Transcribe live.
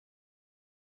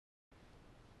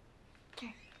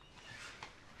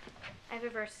I have a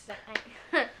verse that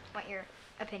I want your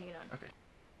opinion on. Okay.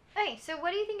 Okay, so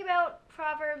what do you think about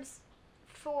Proverbs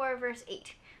 4, verse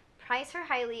 8? Prize her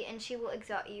highly, and she will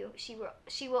exalt you. She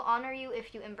will honor you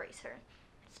if you embrace her.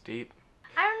 It's deep.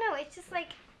 I don't know. It's just like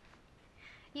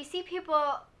you see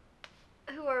people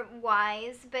who are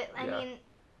wise, but I mean,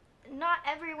 not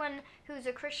everyone who's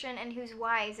a Christian and who's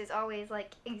wise is always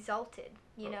like exalted,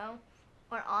 you know,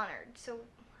 or honored. So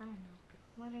I don't know.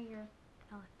 What are your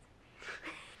thoughts?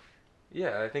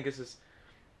 Yeah, I think it's just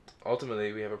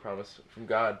ultimately we have a promise from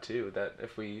God too that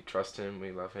if we trust Him,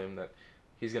 we love Him, that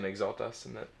He's going to exalt us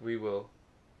and that we will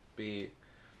be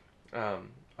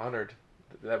honored.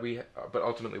 But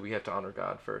ultimately we have to honor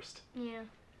God first. Yeah.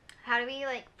 How do we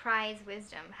like prize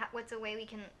wisdom? What's a way we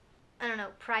can, I don't know,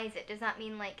 prize it? Does that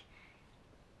mean like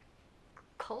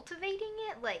cultivating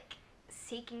it, like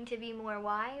seeking to be more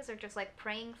wise, or just like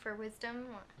praying for wisdom?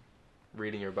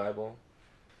 Reading your Bible.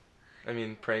 I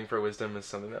mean, praying for wisdom is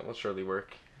something that will surely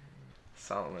work.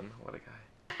 Solomon, what a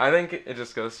guy. I think it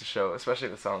just goes to show, especially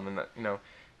with Solomon, that, you know,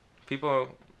 people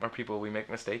are people, we make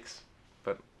mistakes,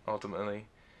 but ultimately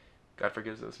God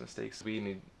forgives those mistakes. We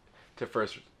need to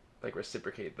first like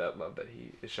reciprocate that love that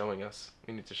He is showing us.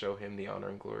 We need to show Him the honor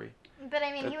and glory. But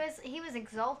I mean, he was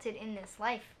exalted in this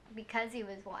life because he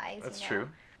was wise. That's you know? true.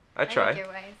 I try. think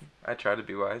you're wise. I try to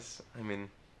be wise. I mean,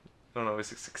 I don't always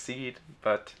succeed,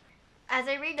 but As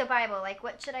I read the Bible, like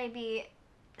what should I be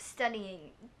studying,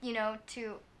 you know,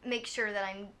 to make sure that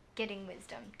I'm getting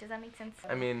wisdom? Does that make sense?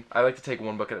 I mean, I like to take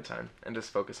one book at a time and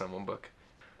just focus on one book.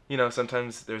 You know,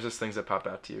 sometimes there's just things that pop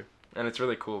out to you. And it's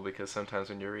really cool because sometimes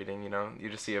when you're reading, you know, you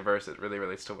just see a verse that really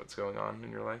relates to what's going on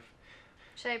in your life.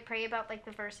 Should I pray about like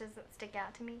the verses that stick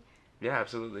out to me? Yeah,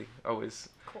 absolutely. Always.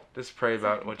 Cool. Just pray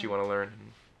about what you want to learn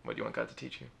and what you want God to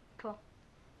teach you. Cool.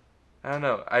 I don't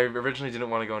know. I originally didn't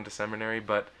want to go into seminary,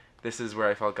 but this is where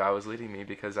I felt God was leading me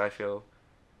because I feel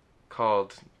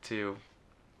called to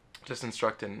just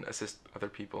instruct and assist other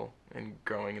people in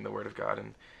growing in the Word of God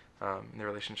and in their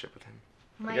relationship with Him.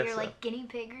 You're like guinea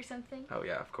pig or something? Oh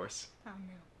yeah, of course. Oh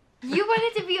no. You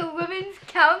wanted to be a women's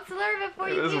counselor before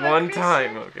you became a one Christian?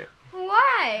 time, okay.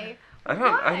 Why? I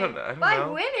don't know. Why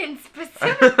women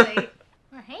specifically?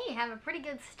 Well, hey, you have a pretty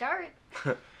good start.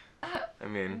 I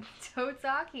mean,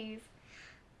 Totsakis.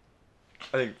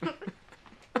 I think.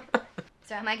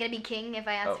 So am I gonna be king if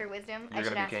I ask for wisdom? I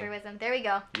should ask king. for wisdom. There we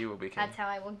go. You will be king. That's how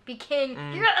I will be king.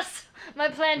 Yes! My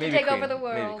plan to take over the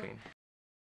world. Maybe queen.